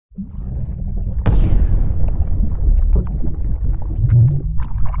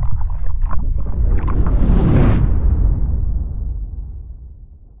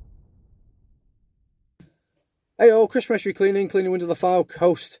Chris Rescue cleaning windows of the Fylde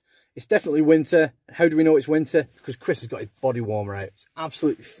Coast. It's definitely winter. How do we know it's winter? Because Chris has got his body warmer out. It's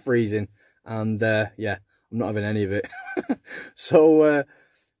absolutely freezing. And yeah, I'm not having any of it. So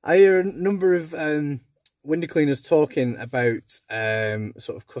I hear a number of window cleaners talking about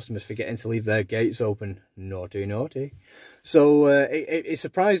sort of customers forgetting to leave their gates open. Naughty, naughty. So it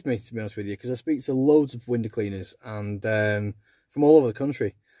surprised me, to be honest with you, because I speak to loads of window cleaners and from all over the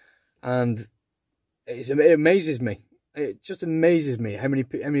country. And it amazes me. It just amazes me how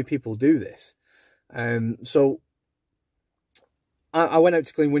many people do this. So I went out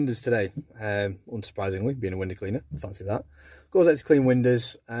to clean windows today, unsurprisingly, being a window cleaner, fancy that. Goes out to clean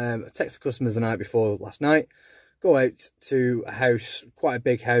windows, I text the customers the night before last night, go out to a house, quite a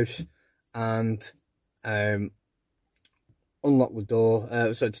big house, and unlock the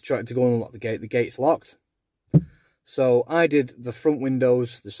door, so to try to go and unlock the gate's locked. So I did the front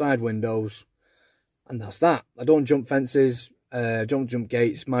windows, the side windows, and that's that. I don't jump fences, don't jump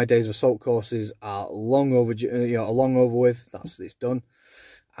gates. My days of assault courses are long over, long over with. It's done.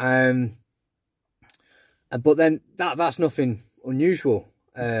 But then that's nothing unusual.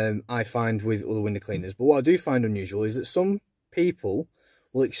 I find with other window cleaners. But what I do find unusual is that some people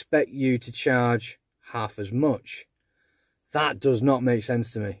will expect you to charge half as much. That does not make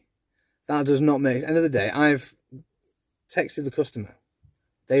sense to me. That does not make. End of the day, I've texted the customer.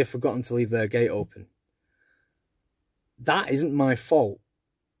 They have forgotten to leave their gate open. That isn't my fault.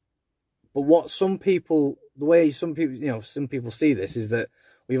 But what some people, the way some people, some people see this is that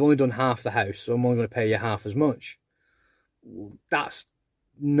we've only done half the house, so I'm only going to pay you half as much. That's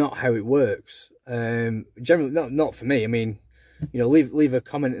not how it works. Generally, not for me. I mean, leave a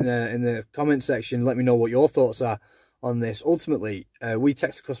comment in the comment section. Let me know what your thoughts are on this. Ultimately, we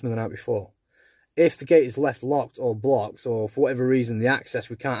text the customer the night before. If the gate is left locked or blocked, or for whatever reason we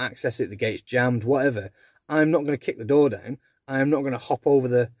can't access it, the gate's jammed, whatever, I'm not going to kick the door down. I'm not going to hop over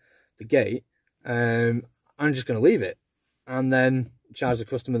the gate. I'm just going to leave it and then charge the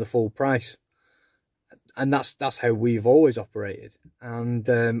customer the full price. And that's how we've always operated. And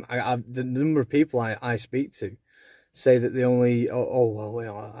the number of people I speak to say that they only, I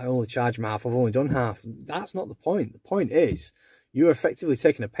only charge them half. I've only done half. That's not the point. The point is you're effectively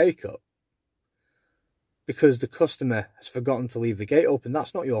taking a pay cut because the customer has forgotten to leave the gate open.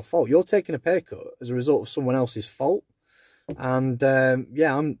 That's not your fault. You're taking a pay cut as a result of someone else's fault. And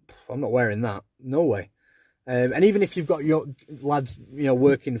yeah, I'm not wearing that. No way. And even if you've got your lads,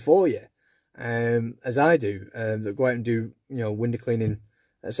 working for you, as I do, that go out and do, window cleaning,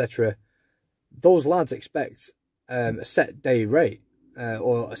 etc., those lads expect a set day rate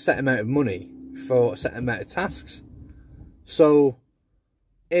or a set amount of money for a set amount of tasks. So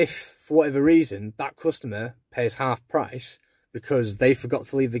if, for whatever reason, that customer pays half price because they forgot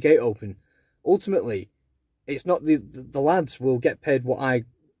to leave the gate open, ultimately, it's not the lads will get paid what I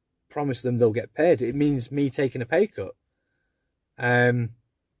promise them they'll get paid. It means me taking a pay cut. And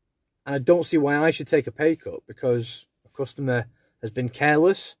I don't see why I should take a pay cut because a customer has been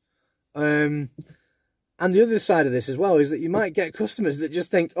careless. And the other side of this as well is that you might get customers that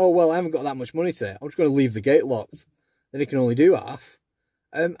just think, oh, well, I haven't got that much money today. I'm just going to leave the gate locked. Then it can only do half.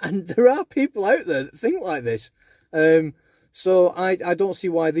 And there are people out there that think like this. So I don't see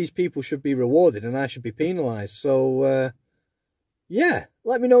why these people should be rewarded and I should be penalised. So, yeah,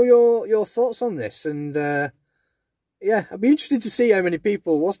 let me know your thoughts on this. And, yeah, I'd be interested to see how many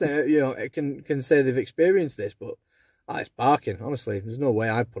people, can say they've experienced this. But it's barking, honestly. There's no way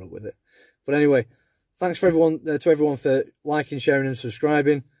I'd put up with it. But anyway, thanks for everyone for liking, sharing and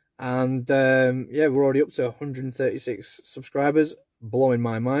subscribing. And, yeah, we're already up to 136 subscribers. Blowing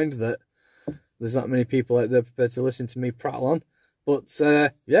my mind that there's that many people out there prepared to listen to me prattle on. But,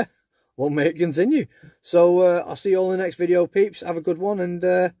 yeah, long may it continue. So, I'll see you all in the next video, peeps. Have a good one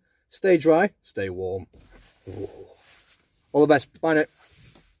and stay dry, stay warm. Ooh. All the best. Bye now.